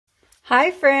Hi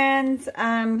friends,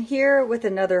 I'm here with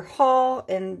another haul,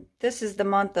 and this is the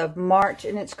month of March,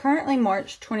 and it's currently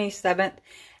March 27th,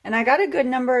 and I got a good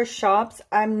number of shops.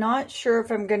 I'm not sure if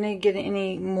I'm going to get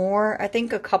any more. I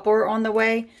think a couple are on the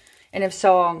way, and if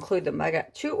so, I'll include them. I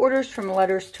got 2 orders from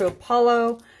Letters to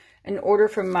Apollo, an order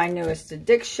from My Newest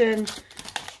Addiction,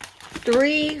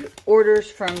 3 orders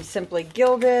from Simply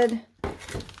Gilded,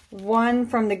 1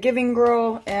 from the Giving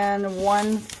Girl, and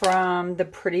 1 from the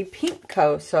Pretty Pink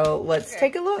Co. So let's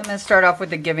take a look. I'm going to start off with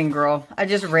the Giving Girl. I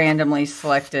just randomly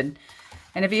selected.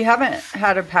 And if you haven't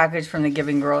had a package from the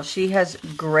Giving Girl, she has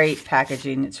great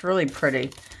packaging. It's really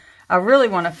pretty. I really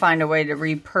want to find a way to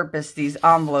repurpose these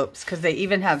envelopes because they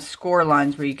even have score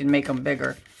lines where you can make them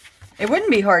bigger. It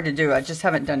wouldn't be hard to do. I just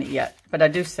haven't done it yet, but I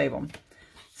do save them.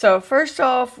 So first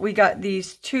off, we got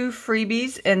these 2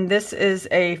 freebies, and this is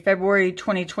a February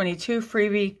 2022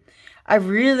 freebie. I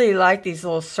really like these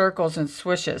little circles and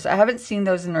swishes. I haven't seen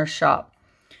those in her shop,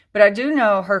 but I do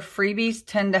know her freebies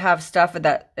tend to have stuff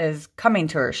that is coming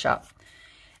to her shop.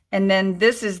 And then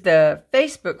this is the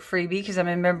Facebook freebie because I'm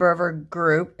a member of her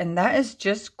group, and that is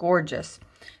just gorgeous.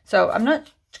 So I'm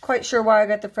not quite sure why I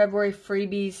got the February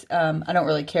freebies. I don't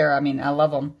really care. I mean, I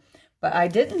love them. But I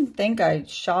didn't think I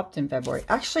shopped in February.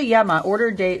 Actually, yeah, my order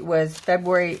date was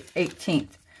February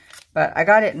 18th. But I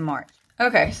got it in March.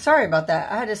 Okay, sorry about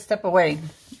that. I had to step away.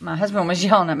 My husband was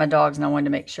yelling at my dogs, and I wanted to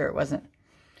make sure it wasn't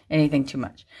anything too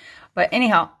much. But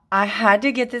anyhow, I had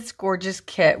to get this gorgeous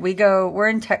kit. We're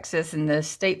in Texas, and the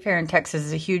state fair in Texas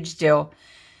is a huge deal.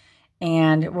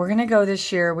 And we're going to go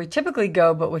this year. We typically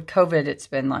go, but with COVID, it's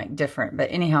been like different. But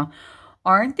anyhow,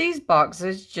 aren't these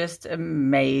boxes just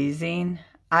amazing?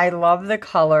 I love the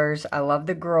colors. I love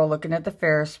the girl looking at the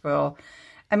Ferris wheel.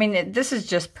 I mean, this is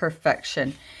just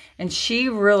perfection. And she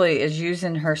really is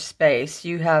using her space.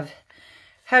 You have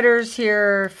headers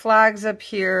here, flags up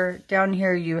here. Down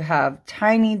here you have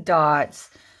tiny dots.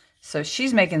 So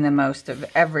she's making the most of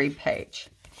every page.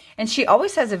 And she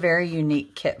always has a very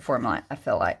unique kit format, I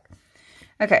feel like.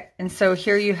 Okay, and so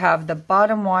here you have the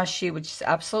bottom washi, which is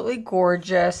absolutely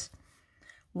gorgeous.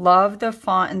 Love the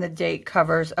font and the date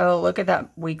covers. Oh, look at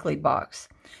that weekly box.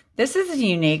 This is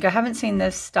unique. I haven't seen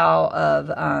this style of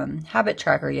habit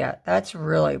tracker yet. That's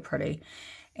really pretty.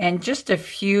 And just a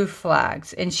few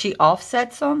flags. And she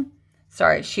offsets them.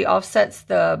 Sorry, she offsets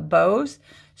the bows.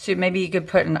 So maybe you could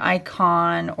put an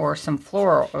icon or some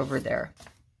floral over there.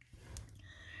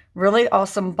 Really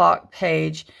awesome box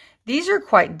page. These are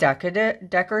quite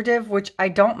decorative, which I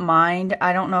don't mind.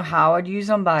 I don't know how I'd use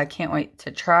them, but I can't wait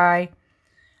to try.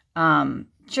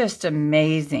 Just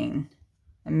amazing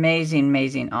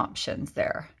options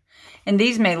there. And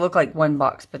these may look like 1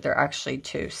 box, but they're actually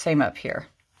 2. Same up here.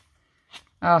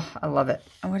 Oh, I love it.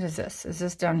 What is this? Is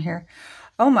this down here?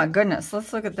 Oh my goodness,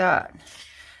 let's look at that.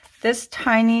 This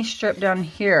tiny strip down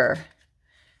here.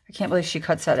 I can't believe she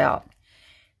cuts that out.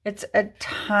 It's a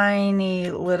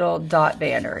tiny little dot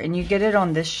banner, and you get it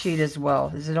on this sheet as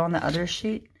well. Is it on the other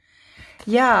sheet?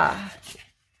 Yeah.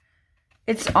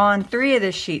 It's on 3 of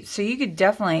the sheets, so you could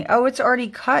definitely... Oh, it's already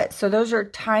cut. So those are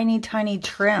tiny, tiny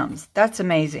trims. That's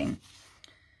amazing.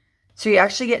 So you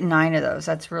actually get 9 of those.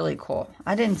 That's really cool.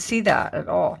 I didn't see that at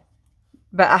all.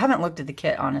 But I haven't looked at the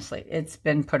kit, honestly. It's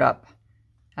been put up.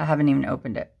 I haven't even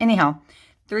opened it. Anyhow,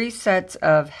 3 sets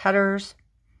of headers.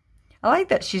 I like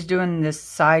that she's doing this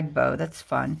side bow. That's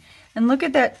fun. And look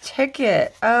at that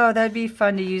ticket. Oh, that'd be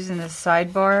fun to use in the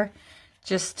sidebar.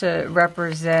 Just to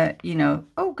represent, you know,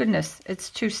 oh goodness,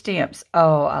 it's 2 stamps.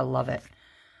 Oh, I love it.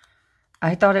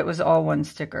 I thought it was all 1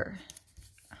 sticker.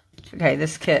 Okay,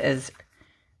 this kit is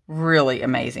really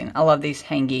amazing. I love these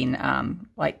hanging,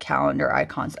 like calendar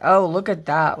icons. Oh, look at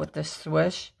that with the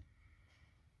swish.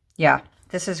 Yeah,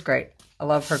 this is great. I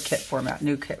love her kit format,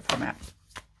 new kit format.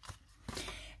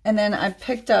 And then I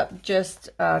picked up just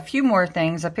a few more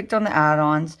things. I picked on the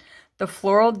add-ons. The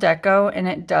floral deco, and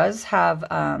it does have...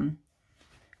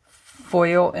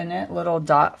 foil in it, little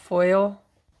dot foil.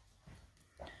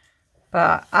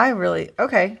 But I really,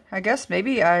 okay, I guess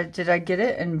maybe did I get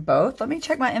it in both? Let me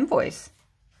check my invoice.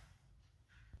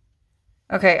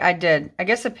 Okay, I did. I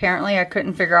guess apparently I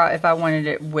couldn't figure out if I wanted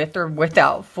it with or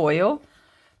without foil.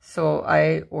 So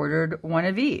I ordered 1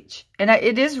 of each. And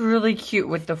it is really cute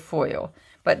with the foil.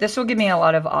 But this will give me a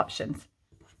lot of options.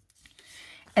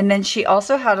 And then she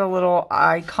also had a little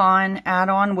icon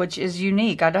add-on, which is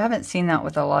unique. I haven't seen that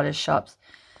with a lot of shops.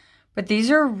 But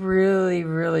these are really,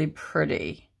 really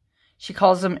pretty. She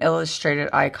calls them illustrated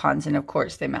icons, and of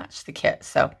course they match the kit.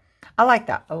 So I like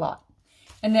that a lot.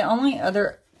 And the only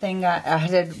other thing I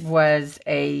added was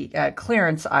a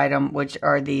clearance item, which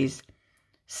are these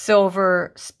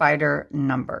silver spider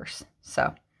numbers.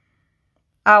 So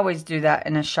I always do that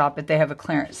in a shop. If they have a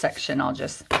clearance section, I'll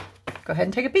just go ahead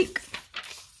and take a peek.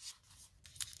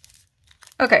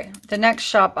 Okay, the next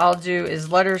shop I'll do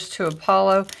is Letters to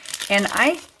Apollo. And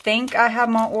I think I have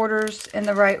my orders in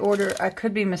the right order. I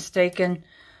could be mistaken.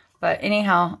 But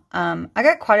anyhow, I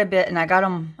got quite a bit, and I got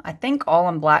them, I think, all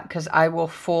in black, because I will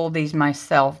full these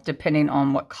myself depending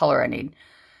on what color I need.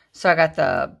 So I got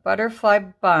the butterfly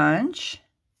bunch,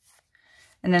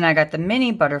 and then I got the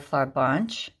mini butterfly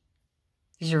bunch.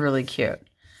 These are really cute.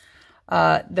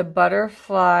 The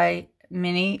butterfly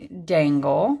mini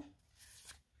dangle.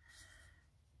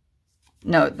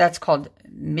 No, that's called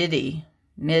mid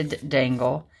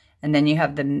dangle. And then you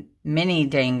have the mini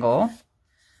dangle.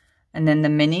 And then the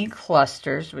mini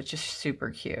clusters, which is super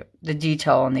cute. The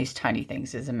detail on these tiny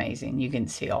things is amazing. You can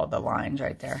see all the lines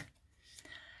right there.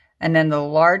 And then the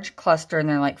large cluster, and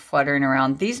they're like fluttering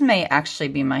around. These may actually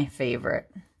be my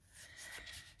favorite.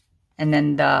 And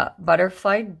then the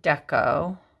butterfly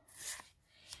deco.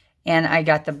 And I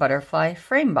got the butterfly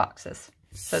frame boxes.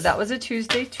 So that was a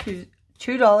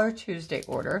 $2 Tuesday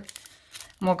order.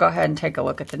 And we'll go ahead and take a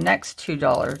look at the next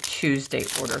 $2 Tuesday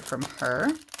order from her.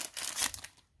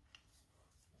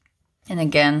 And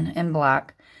again, in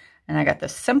black. And I got the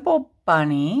simple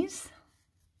bunnies.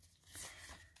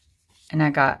 And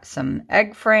I got some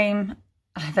egg frame.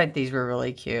 I thought these were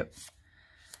really cute.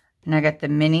 And I got the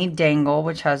mini dangle,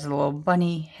 which has little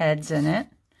bunny heads in it.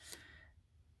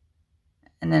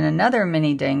 And then another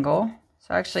mini dangle.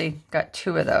 So I actually got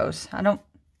 2 of those. I don't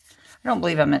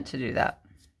believe I meant to do that.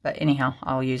 But anyhow,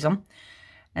 I'll use them.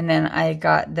 And then I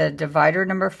got the divider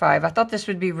number 5. I thought this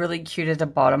would be really cute at the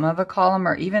bottom of a column,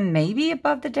 or even maybe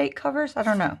above the date covers. I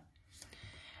don't know.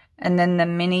 And then the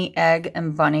mini egg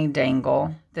and bunny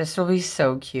dangle. This will be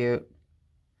so cute.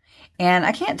 And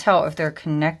I can't tell if they're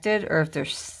connected or if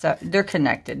they're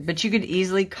connected. But you could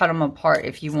easily cut them apart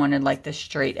if you wanted like the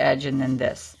straight edge and then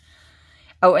this.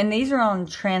 Oh, and these are on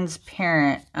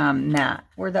transparent matte.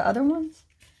 Were the other ones?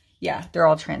 Yeah, they're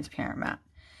all transparent matte.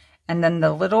 And then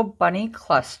the little bunny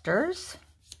clusters.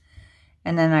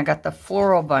 And then I got the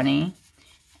floral bunny.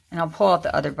 And I'll pull out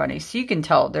the other bunnies. So you can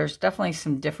tell there's definitely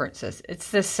some differences.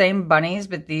 It's the same bunnies,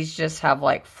 but these just have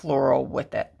like floral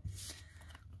with it.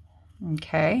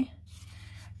 Okay.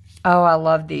 Oh, I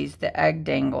love these. The egg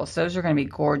dangles. Those are going to be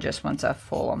gorgeous once I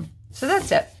full them. So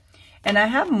that's it. And I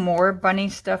have more bunny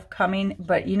stuff coming.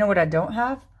 But you know what I don't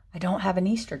have? I don't have an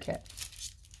Easter kit.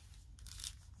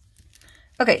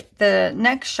 Okay, the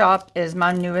next shop is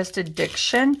my newest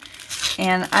addiction,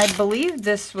 and I believe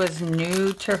this was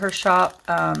new to her shop.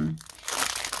 I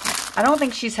don't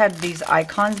think she's had these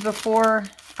icons before.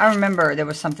 I remember there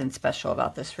was something special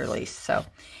about this release. So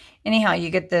anyhow, you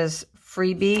get this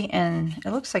freebie, and it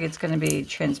looks like it's going to be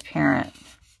transparent.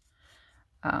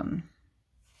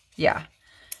 Yeah.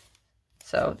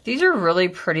 So these are really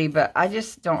pretty, but I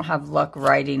just don't have luck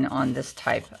writing on this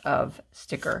type of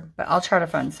sticker. But I'll try to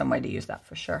find some way to use that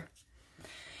for sure.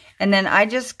 And then I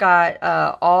just got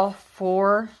all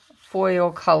 4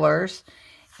 foil colors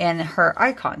and her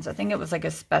icons. I think it was like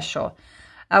a special.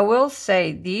 I will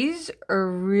say these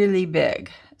are really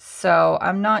big. So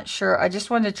I'm not sure. I just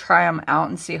wanted to try them out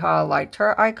and see how I liked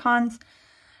her icons.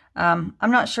 I'm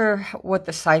not sure what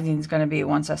the sizing is going to be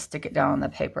once I stick it down on the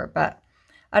paper. But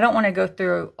I don't want to go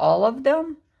through all of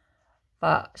them,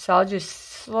 so I'll just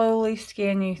slowly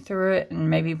scan you through it and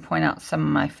maybe point out some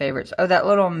of my favorites. Oh, that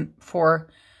little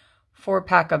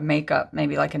 4-pack of makeup,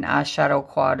 maybe like an eyeshadow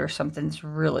quad or something's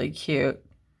really cute.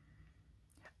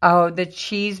 Oh, the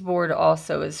cheese board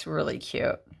also is really cute.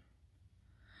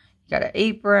 You got an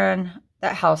apron.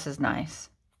 That house is nice.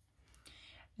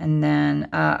 And then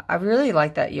I really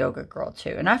like that yoga girl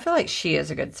too. And I feel like she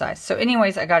is a good size. So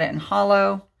anyways, I got it in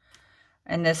hollow.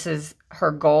 And this is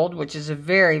her gold, which is a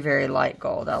very, very light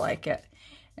gold. I like it.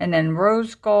 And then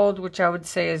rose gold, which I would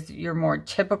say is your more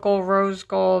typical rose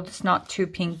gold. It's not too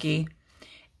pinky.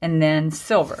 And then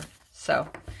silver. So,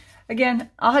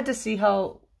 again, I'll have to see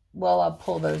how well I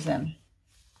pull those in.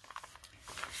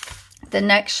 The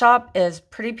next shop is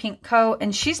Pretty Pink Co.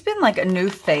 And she's been like a new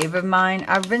fave of mine.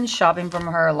 I've been shopping from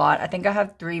her a lot. I think I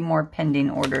have 3 more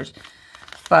pending orders.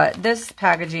 But this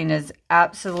packaging is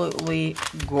absolutely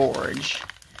gorge.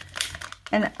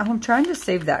 And I'm trying to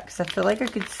save that because I feel like I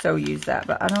could so use that.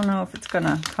 But I don't know if it's going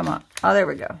to come up. Oh, there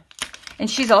we go. And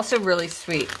she's also really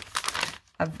sweet.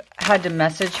 I've had to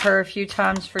message her a few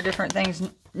times for different things.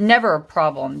 Never a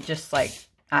problem. Just like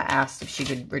I asked if she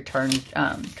could return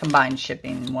combined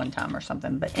shipping one time or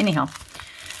something. But anyhow.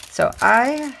 So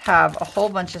I have a whole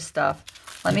bunch of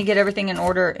stuff. Let me get everything in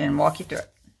order and walk you through it.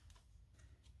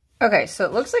 Okay, so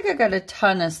it looks like I got a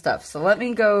ton of stuff. So let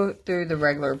me go through the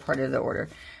regular part of the order.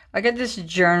 I got this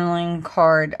journaling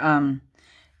card.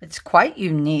 It's quite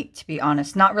unique, to be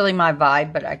honest. Not really my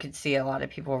vibe, but I could see a lot of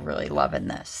people really loving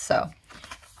this. So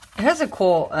it has a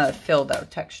cool feel, though,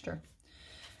 texture.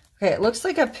 Okay, it looks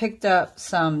like I picked up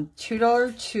some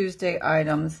 $2 Tuesday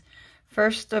items.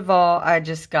 First of all, I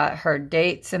just got her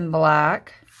dates in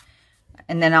black.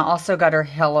 And then I also got her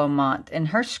Hello Month. And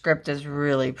her script is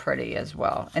really pretty as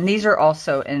well. And these are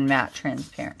also in matte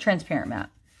transparent matte.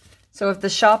 So if the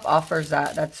shop offers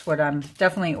that, that's what I'm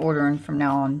definitely ordering from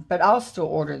now on. But I'll still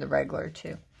order the regular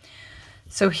too.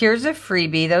 So here's a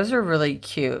freebie. Those are really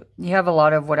cute. You have a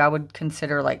lot of what I would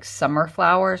consider like summer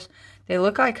flowers. They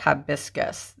look like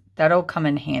hibiscus. That'll come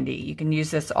in handy. You can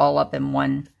use this all up in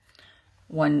one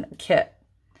kit.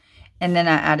 And then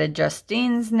I added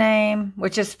Justine's name,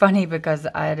 which is funny because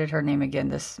I added her name again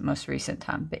this most recent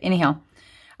time. But anyhow,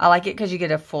 I like it because you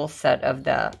get a full set of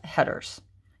the headers.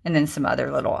 And then some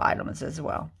other little items as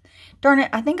well. Darn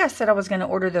it, I think I said I was going to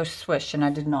order those Swish, and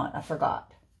I did not. I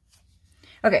forgot.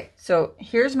 Okay, so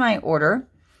here's my order.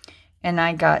 And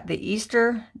I got the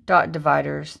Easter dot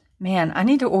dividers. Man, I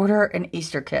need to order an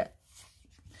Easter kit.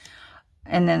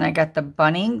 And then I got the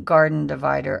bunny garden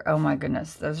divider. Oh my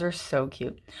goodness, those are so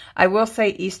cute. I will say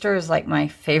Easter is like my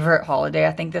favorite holiday.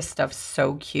 I think this stuff's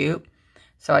so cute.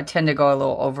 So I tend to go a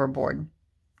little overboard.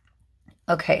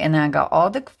 Okay, and then I got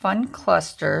all the fun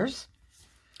clusters.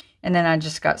 And then I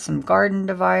just got some garden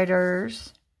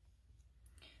dividers.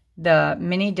 The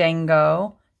mini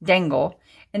dangle.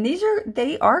 And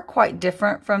they are quite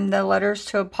different from the letters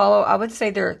to Apollo. I would say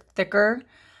they're thicker.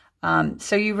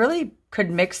 So you really could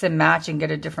mix and match and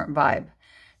get a different vibe.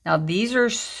 Now, these are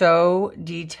so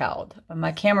detailed.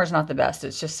 My camera's not the best.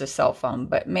 It's just a cell phone.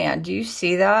 But man, do you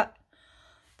see that?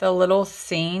 The little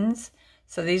scenes.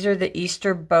 So these are the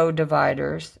Easter bow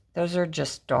dividers. Those are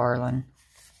just darling.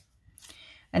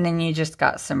 And then you just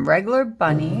got some regular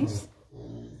bunnies.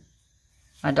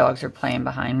 My dogs are playing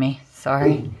behind me.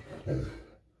 Sorry.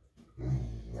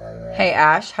 Hey,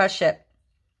 Ash, hush it.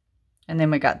 And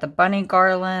then we got the bunny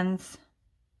garlands.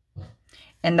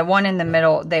 And the one in the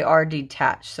middle, they are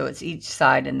detached. So it's each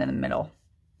side and then the middle.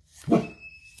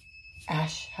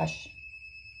 Ash, hush.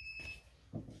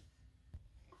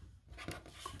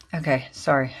 Okay,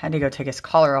 sorry. I had to go take his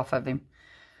collar off of him.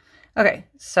 Okay,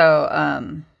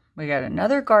 so we got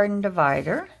another garden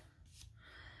divider.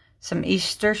 Some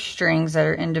Easter strings that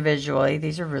are individually.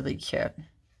 These are really cute.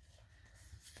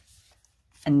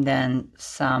 And then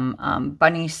some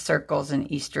bunny circles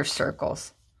and Easter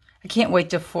circles. I can't wait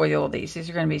to foil these. These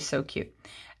are going to be so cute.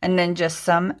 And then just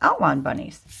some outline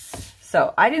bunnies.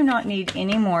 So I do not need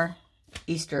any more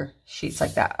Easter sheets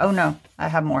like that. Oh no, I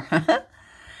have more.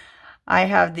 I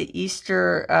have the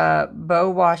Easter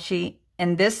bow washi,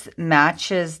 and this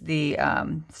matches the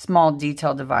small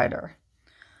detail divider.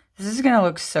 This is going to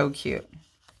look so cute.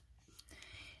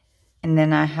 And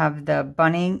then I have the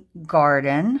bunny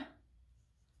garden.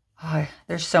 Oh,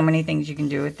 there's so many things you can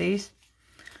do with these.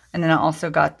 And then I also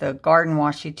got the garden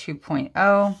washi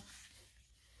 2.0.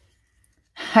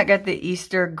 I got the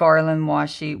Easter garland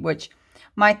washi, which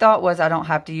my thought was I don't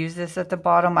have to use this at the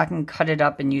bottom. I can cut it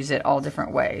up and use it all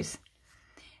different ways.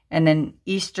 And then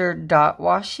Easter dot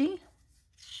washi.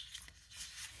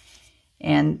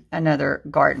 And another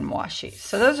garden washi.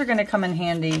 So those are going to come in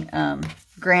handy.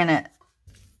 Granted,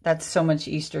 that's so much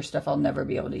Easter stuff, I'll never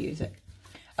be able to use it.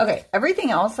 Okay,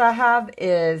 everything else I have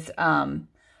is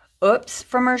Oops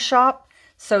from her shop.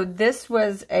 So this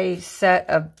was a set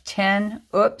of 10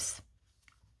 Oops.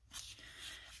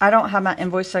 I don't have my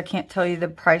invoice, so I can't tell you the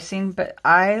pricing, but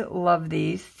I love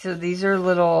these. So these are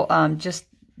little just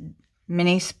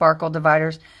mini sparkle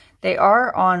dividers. They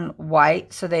are on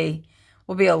white, so they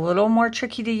will be a little more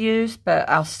tricky to use, but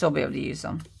I'll still be able to use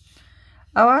them.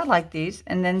 Oh, I like these.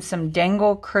 And then some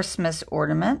dangle Christmas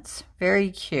ornaments.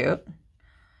 Very cute.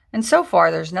 And so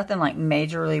far, there's nothing like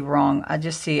majorly wrong. I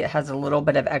just see it has a little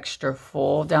bit of extra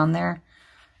full down there.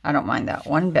 I don't mind that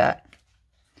one bit.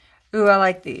 Ooh, I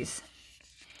like these.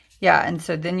 Yeah, and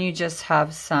so then you just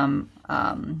have some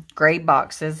gray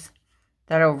boxes.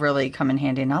 That'll really come in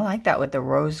handy. And I like that with the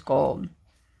rose gold.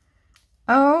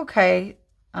 Oh, okay.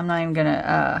 I'm not even going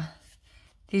to...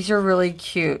 these are really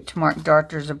cute to mark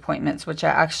doctor's appointments, which I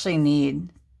actually need.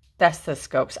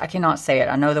 Stethoscopes. I cannot say it.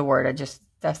 I know the word.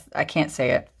 I can't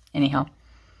say it. Anyhow,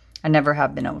 I never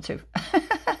have been able to.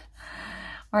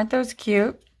 Aren't those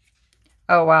cute?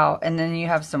 Oh, wow. And then you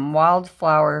have some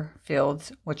wildflower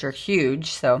fields, which are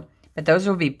huge. But those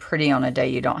will be pretty on a day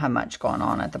you don't have much going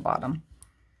on at the bottom.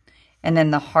 And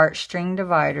then the heartstring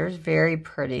dividers, very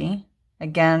pretty.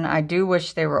 Again, I do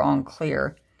wish they were on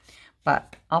clear,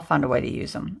 but I'll find a way to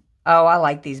use them. Oh, I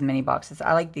like these mini boxes.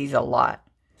 I like these a lot.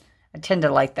 I tend to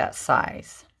like that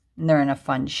size. And they're in a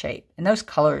fun shape. And those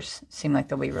colors seem like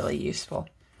they'll be really useful.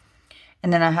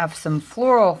 And then I have some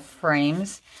floral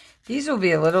frames. These will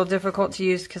be a little difficult to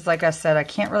use because, like I said, I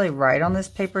can't really write on this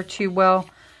paper too well.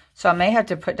 So I may have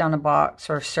to put down a box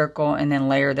or a circle and then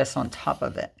layer this on top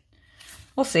of it.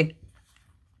 We'll see.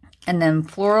 And then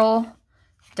floral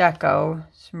deco,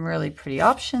 some really pretty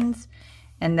options.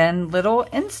 And then little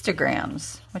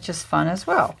Instagrams, which is fun as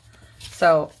well.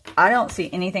 So I don't see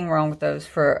anything wrong with those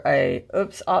for a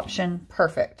oops option.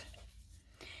 Perfect.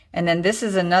 And then this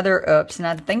is another oops, and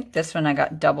I think this one I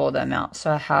got double the amount,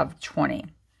 so I have 20.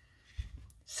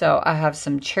 So I have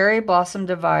some cherry blossom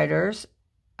dividers.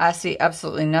 I see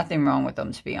absolutely nothing wrong with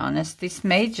them, to be honest. These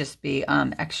may just be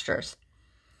extras.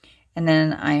 And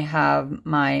then I have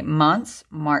my months,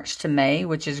 March to May,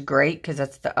 which is great because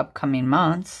that's the upcoming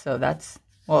months. So that's,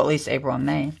 well, at least April and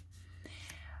May.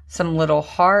 Some little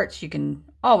hearts. You can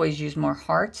always use more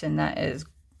hearts, and that is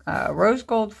rose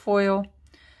gold foil.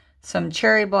 Some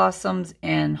cherry blossoms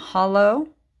in hollow.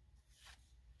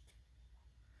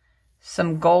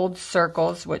 Some gold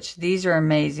circles, which these are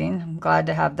amazing. I'm glad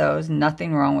to have those.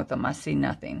 Nothing wrong with them. I see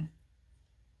nothing.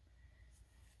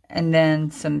 And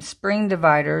then some spring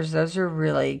dividers. Those are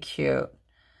really cute.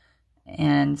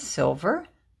 And silver.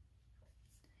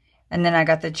 And then I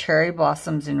got the cherry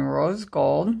blossoms in rose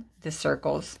gold. The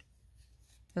circles.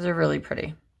 Those are really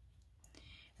pretty.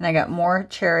 And I got more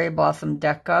cherry blossom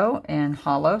deco and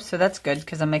hollow. So that's good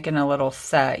because I'm making a little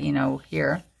set, you know,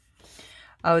 here.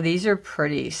 Oh, these are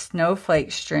pretty.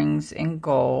 Snowflake strings in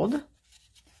gold.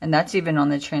 And that's even on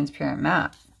the transparent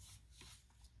mat.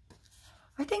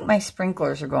 I think my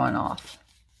sprinklers are going off.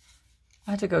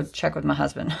 I have to go check with my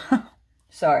husband.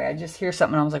 Sorry, I just hear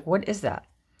something and I was like, what is that?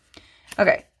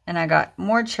 Okay, and I got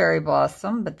more cherry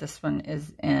blossom, but this one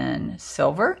is in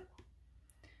silver.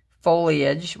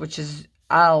 Foliage, which is,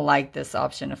 I like this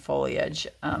option of foliage.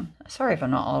 Sorry if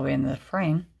I'm not all the way in the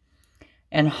frame.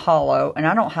 And hollow, and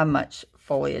I don't have much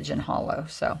foliage in hollow,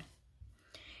 so.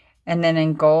 And then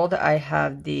in gold, I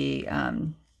have the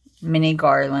mini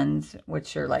garlands,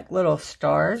 which are like little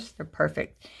stars. They're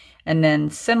perfect. And then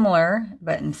similar,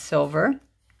 but in silver.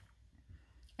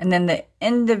 And then the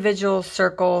individual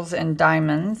circles and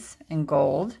diamonds in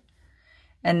gold.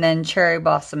 And then cherry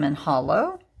blossom in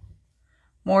hollow.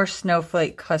 More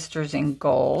snowflake clusters in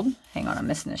gold. Hang on, I'm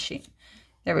missing a sheet.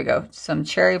 There we go. Some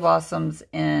cherry blossoms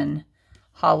in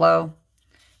hollow.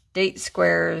 Date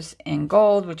squares in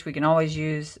gold, which we can always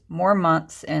use. More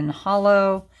months in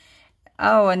hollow.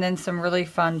 Oh, and then some really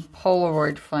fun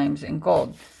Polaroid flames in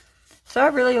gold. So I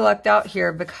really lucked out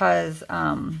here because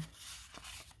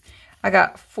I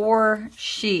got 4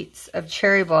 sheets of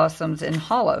cherry blossoms in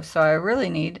hollow. So I really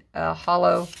need a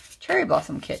hollow cherry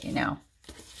blossom kit, you know.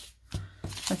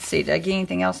 Let's see, did I get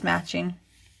anything else matching?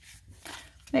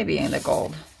 Maybe in the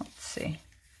gold. Let's see.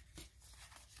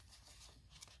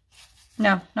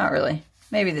 No, not really.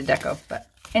 Maybe the deco, but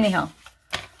anyhow.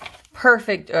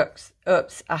 Perfect oops.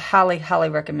 Oops. I highly, highly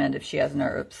recommend if she hasn't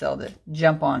her oops sale to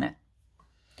jump on it.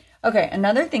 Okay,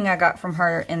 another thing I got from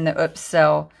her in the oops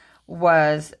sale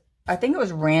was, I think it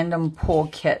was random pool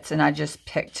kits, and I just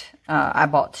picked, I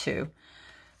bought 2.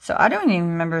 So I don't even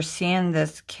remember seeing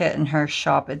this kit in her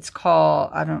shop. It's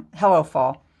called, Hello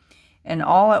Fall. And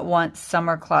all at once,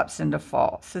 summer claps into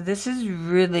fall. So this is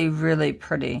really, really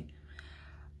pretty.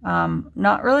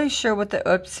 Not really sure what the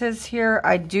oops is here.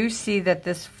 I do see that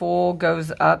this full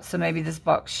goes up, so maybe this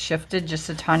box shifted just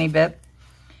a tiny bit.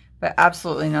 But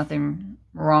absolutely nothing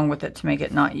wrong with it to make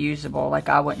it not usable. Like,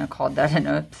 I wouldn't have called that an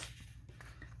oops.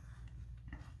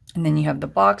 And then you have the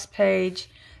box page.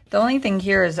 The only thing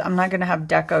here is I'm not going to have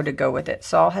deco to go with it.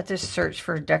 So I'll have to search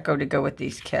for deco to go with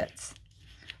these kits.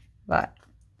 But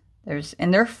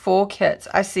and they're full kits.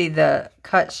 I see the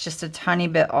cuts just a tiny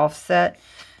bit offset.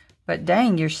 But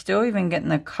dang, you're still even getting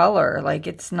the color. Like,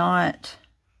 it's not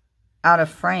out of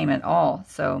frame at all.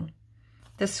 So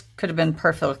this could have been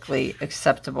perfectly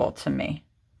acceptable to me.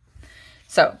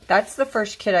 So that's the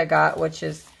first kit I got, which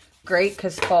is great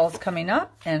because fall's coming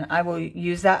up. And I will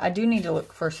use that. I do need to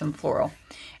look for some floral.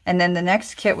 And then the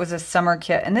next kit was a summer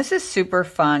kit. And this is super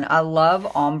fun. I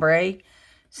love ombre.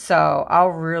 So I'll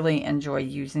really enjoy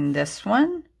using this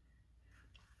one.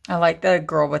 I like the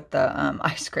girl with the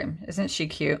ice cream. Isn't she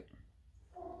cute?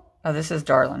 Oh, this is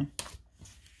darling.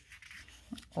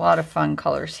 A lot of fun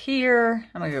colors here.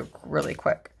 I'm going to go really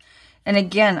quick. And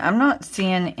again, I'm not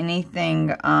seeing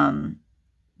anything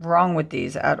wrong with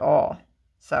these at all.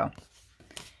 So,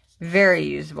 very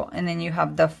usable. And then you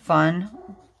have the fun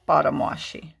bottom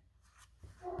washi.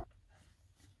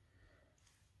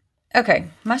 Okay,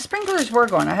 my sprinklers were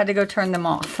going. I had to go turn them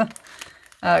off.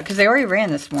 because they already ran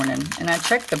this morning. And I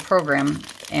checked the program,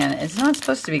 and it's not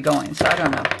supposed to be going, so I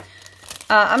don't know.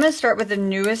 I'm going to start with the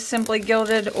newest Simply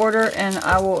Gilded order, and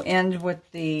I will end with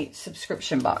the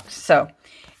subscription box. So,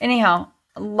 anyhow,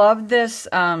 love this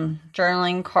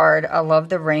journaling card. I love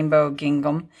the rainbow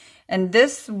gingham. And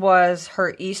this was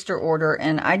her Easter order,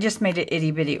 and I just made an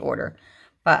itty-bitty order.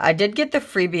 But I did get the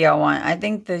freebie I want. I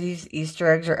think these Easter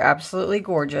eggs are absolutely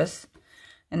gorgeous.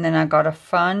 And then I got a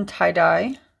fun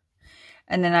tie-dye.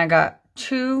 And then I got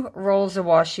 2 rolls of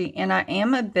washi, and I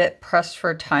am a bit pressed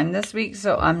for time this week,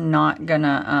 so I'm not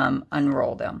gonna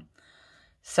unroll them.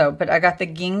 So, but I got the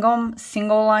gingham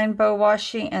single line bow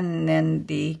washi, and then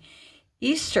the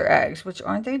Easter eggs, which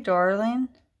aren't they darling?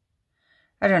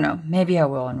 I don't know. Maybe I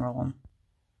will unroll them.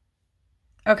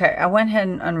 Okay, I went ahead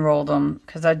and unrolled them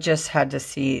because I just had to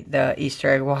see the Easter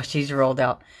egg washi's rolled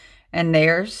out, and they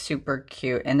are super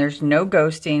cute. And there's no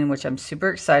ghosting, which I'm super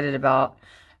excited about.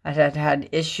 I had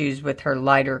issues with her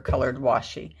lighter colored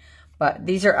washi. But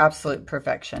these are absolute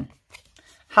perfection.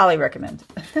 Highly recommend.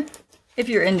 If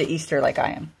you're into Easter like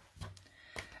I am.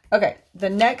 Okay,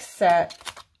 the next set.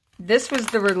 This was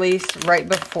the release right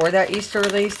before that Easter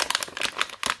release.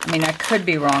 I mean, I could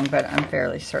be wrong, but I'm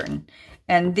fairly certain.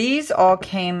 And these all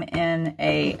came in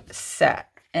a set.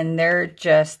 And they're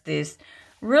just these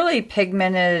really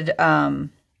pigmented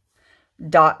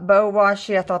dot bow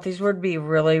washi. I thought these would be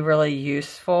really, really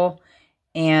useful.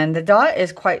 And the dot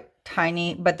is quite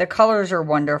tiny, but the colors are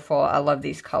wonderful. I love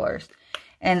these colors.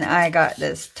 And I got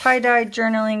this tie-dye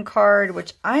journaling card,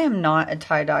 which I am not a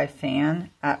tie-dye fan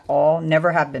at all.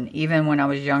 Never have been, even when I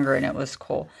was younger and it was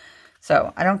cool.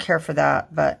 So I don't care for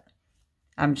that, but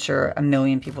I'm sure a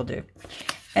million people do.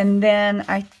 And then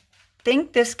I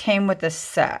think this came with a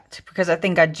set because I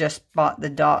think I just bought the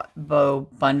dot bow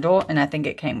bundle, and I think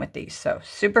it came with these. So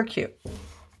super cute.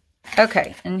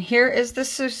 Okay, and here is the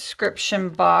subscription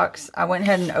box. I went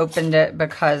ahead and opened it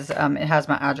because it has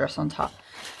my address on top.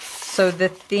 So the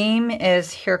theme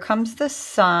is Here Comes the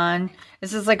Sun.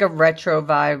 This is like a retro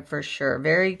vibe for sure.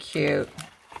 Very cute.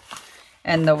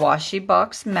 And the washi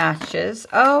box matches.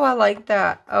 Oh, I like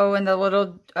that. Oh, and the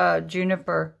little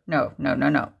juniper. No.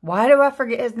 Why do I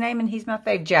forget his name? And he's my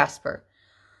fave. Jasper.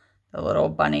 The little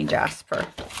bunny Jasper.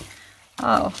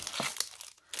 Oh.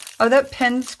 Oh, that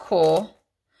pen's cool.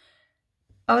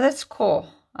 Oh, that's cool.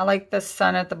 I like the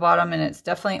sun at the bottom, and it's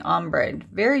definitely ombre.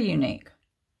 Very unique.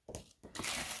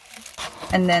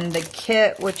 And then the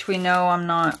kit, which we know I'm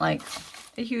not like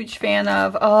a huge fan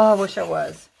of. Oh, I wish I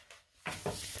was.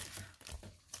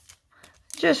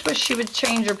 Just wish she would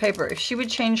change her paper. If she would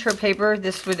change her paper,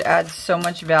 this would add so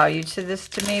much value to this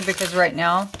to me, because right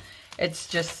now it's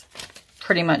just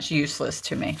pretty much useless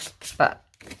to me. But,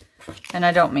 and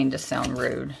I don't mean to sound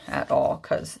rude at all,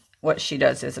 because what she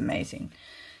does is amazing.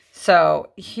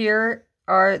 So here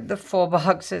are the full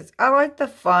boxes. I like the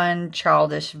fun,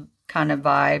 childish kind of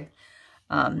vibe.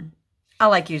 I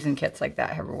like using kits like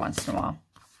that every once in a while.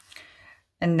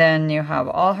 And then you have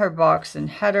all her box and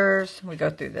headers. We go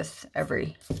through this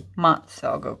every month, so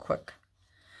I'll go quick.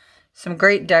 Some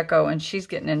great deco, and she's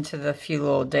getting into the few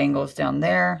little dangles down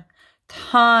there.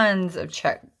 Tons of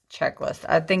checklist.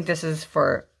 I think this is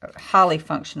for a highly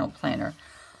functional planner.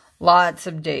 Lots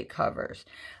of date covers.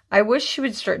 I wish she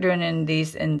would start doing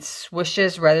these in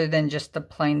swishes rather than just the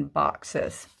plain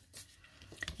boxes.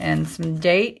 And some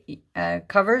date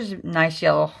covers. Nice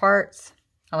yellow hearts.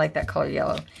 I like that color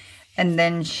yellow. And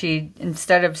then she,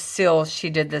 instead of seals, she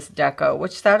did this deco,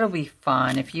 which that'll be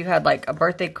fun if you had like a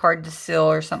birthday card to seal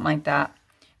or something like that.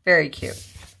 Very cute.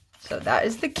 So that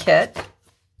is the kit.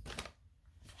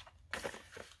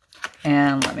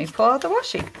 And let me pull out the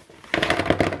washi,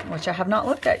 which I have not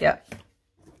looked at yet.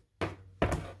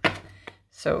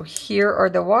 So here are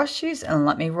the washis, and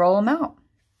let me roll them out.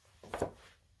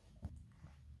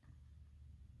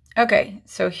 Okay,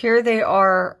 so here they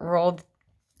are rolled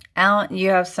out.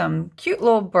 You have some cute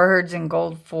little birds in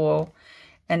gold foil,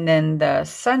 and then the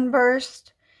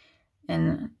sunburst,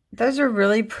 and those are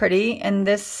really pretty. And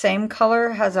this same color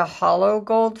has a hollow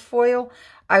gold foil.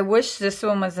 I wish this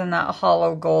one was in that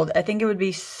hollow gold. I think it would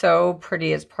be so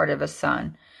pretty as part of a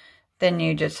sun. Then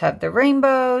you just have the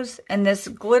rainbows and this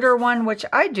glitter one, which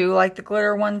I do like the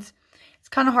glitter ones. It's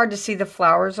kind of hard to see the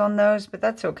flowers on those, but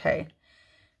that's okay.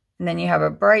 And then you have a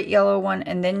bright yellow one,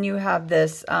 and then you have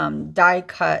this die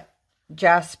cut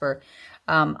Jasper.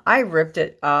 I ripped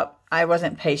it up. I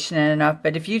wasn't patient enough,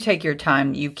 but if you take your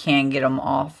time, you can get them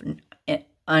off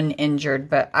uninjured,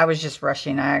 but I was just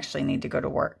rushing. I actually need to go to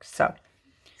work. So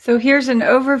here's an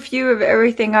overview of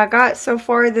everything I got so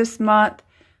far this month.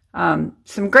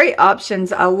 Some great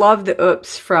options. I love the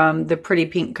Oops from the Pretty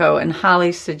Pink Co. and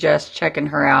highly suggest checking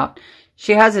her out.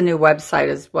 She has a new website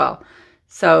as well.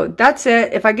 So that's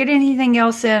it. If I get anything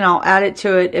else in, I'll add it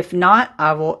to it. If not,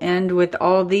 I will end with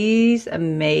all these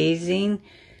amazing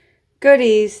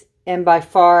goodies. And by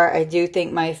far, I do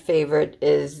think my favorite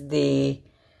is the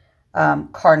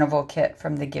carnival kit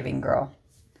from the Giving Girl.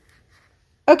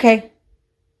 Okay,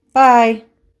 bye.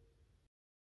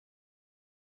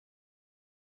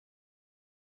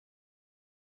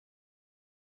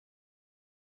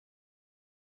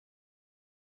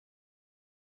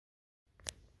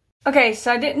 Okay,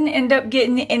 so I didn't end up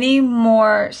getting any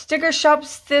more sticker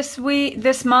shops this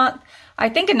month. I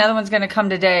think another one's going to come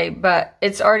today, but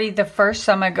it's already the first,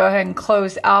 so I'm going to go ahead and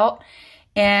close out.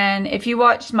 And if you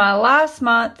watched my last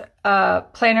month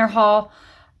planner haul,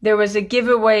 there was a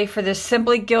giveaway for the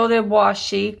Simply Gilded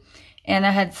washi, and I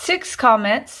had 6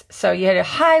 comments, so you had a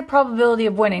high probability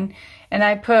of winning. And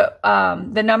I put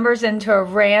the numbers into a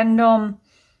random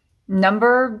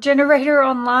number generator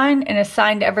online and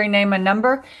assigned every name a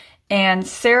number. And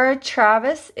Sarah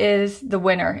Travis is the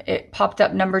winner. It popped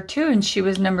up number 2, and she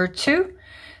was number 2.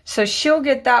 So she'll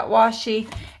get that washi.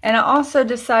 And I also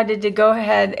decided to go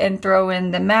ahead and throw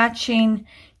in the matching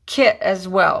kit as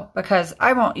well, because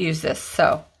I won't use this.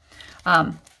 So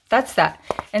that's that.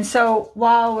 And so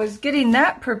while I was getting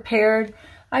that prepared,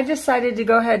 I decided to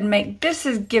go ahead and make this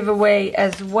as giveaway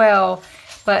as well.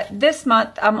 But this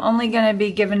month, I'm only going to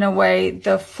be giving away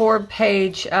the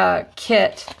 4-page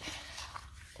kit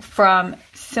from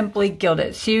Simply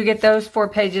Gilded. So you get those 4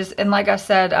 pages. And like I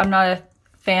said, I'm not a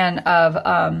fan of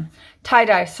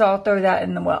tie-dye, so I'll throw that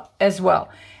in as well.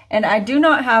 And I do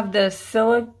not have the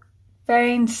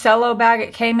cellophane cello bag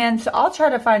it came in, so I'll try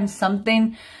to find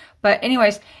something. But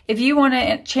anyways, if you want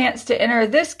a chance to enter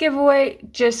this giveaway,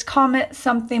 just comment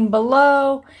something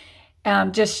below.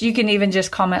 You can even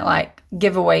just comment like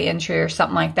giveaway entry or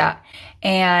something like that.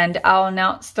 And I'll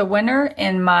announce the winner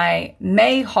in my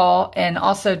May haul and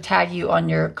also tag you on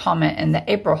your comment in the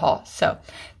April haul. So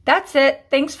that's it.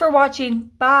 Thanks for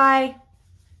watching. Bye.